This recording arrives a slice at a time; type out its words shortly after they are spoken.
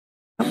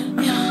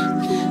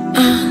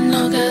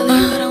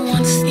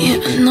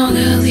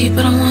leave,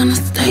 but I wanna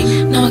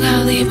stay. No, I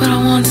gotta leave, but I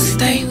wanna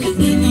stay.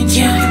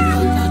 Yeah.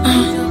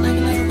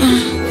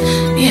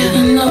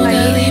 Yeah, no, I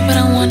gotta leave, but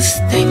I wanna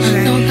stay.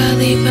 No, I gotta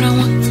leave, but I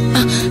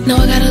want. No,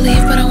 I gotta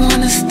leave, but I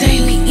wanna stay.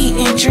 We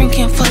eatin',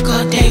 drinking, fuck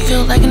all day.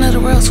 Feel like another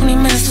world 20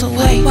 minutes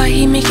away. Why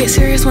he make it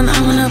serious when I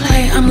wanna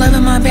play? I'm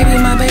loving my baby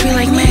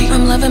like May.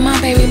 I'm loving my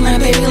baby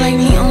like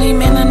me. Only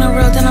man in the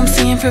world that I'm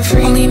seeing for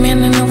free. Only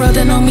man in the world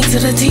that know me to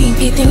the T.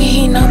 He thinking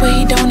he know, but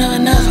he don't know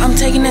enough. I'm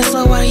taking it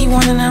slow while he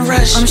wanting to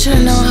rush. I'm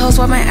should've known hoes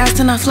wipe my ass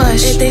till I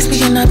flush. If they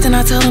speaking up, then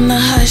I tell them to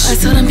hush. I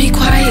tell them be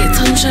quiet,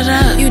 tell them shut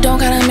up. You don't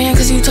got a man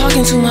cause you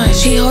talking too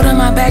much. He holding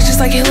my back just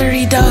like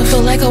Hilary, Duff.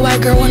 Feel like a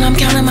white girl when I'm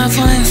counting my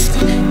funds.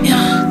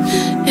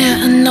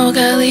 Yeah, I know I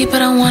gotta leave,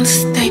 but I wanna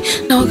stay.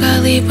 No, I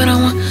gotta leave, but I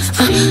want.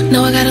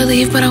 No, I gotta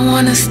leave, but I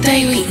wanna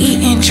stay. We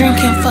eatin',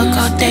 drinking, fuck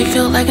all day.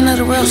 Feel like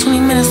another world 20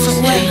 minutes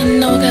away. I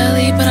know I gotta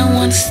leave, but I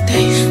wanna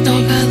stay. No,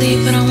 I gotta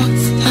leave, but I want.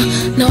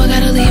 No, I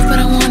gotta leave, but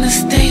I wanna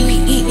stay. We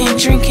eatin',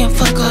 drinking,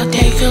 fuck all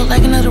day. Feel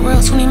like another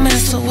world 20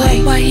 minutes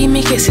away. Why he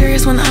make it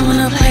serious when I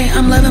wanna play?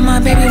 I'm loving my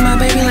baby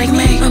like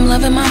May. I'm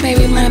loving my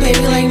baby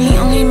like me.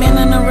 Only man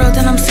in the world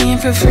that I'm seeing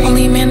for free.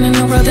 Only man in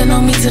the world that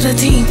know me to the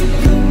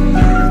T.